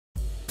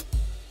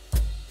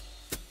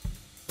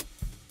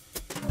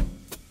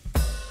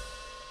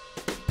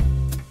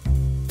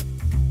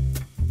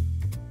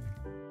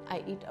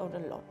out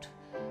a lot.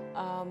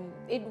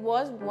 It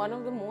was one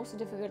of the most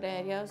difficult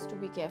areas to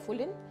be careful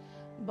in,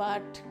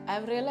 but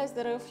I've realized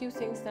there are a few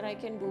things that I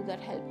can do that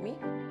help me.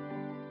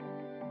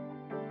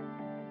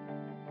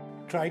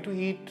 Try to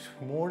eat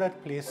more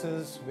at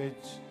places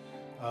which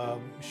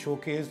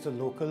showcase the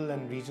local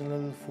and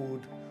regional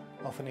food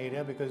of an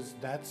area, because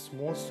that's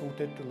more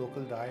suited to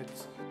local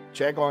diets.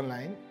 Check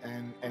online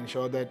and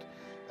ensure that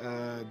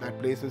that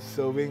place is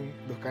serving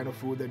the kind of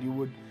food that you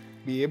would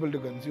be able to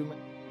consume.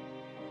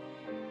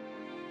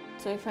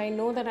 So if I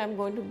know that I'm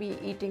going to be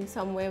eating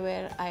somewhere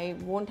where I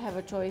won't have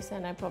a choice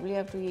and I probably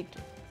have to eat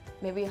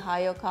maybe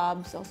higher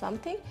carbs or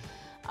something,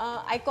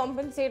 I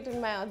compensate in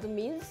my other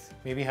meals.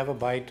 Maybe have a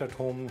bite at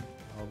home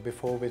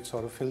before, which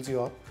sort of fills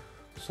you up,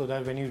 so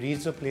that when you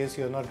reach the place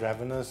you're not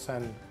ravenous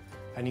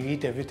and you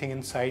eat everything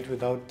in sight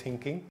without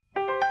thinking.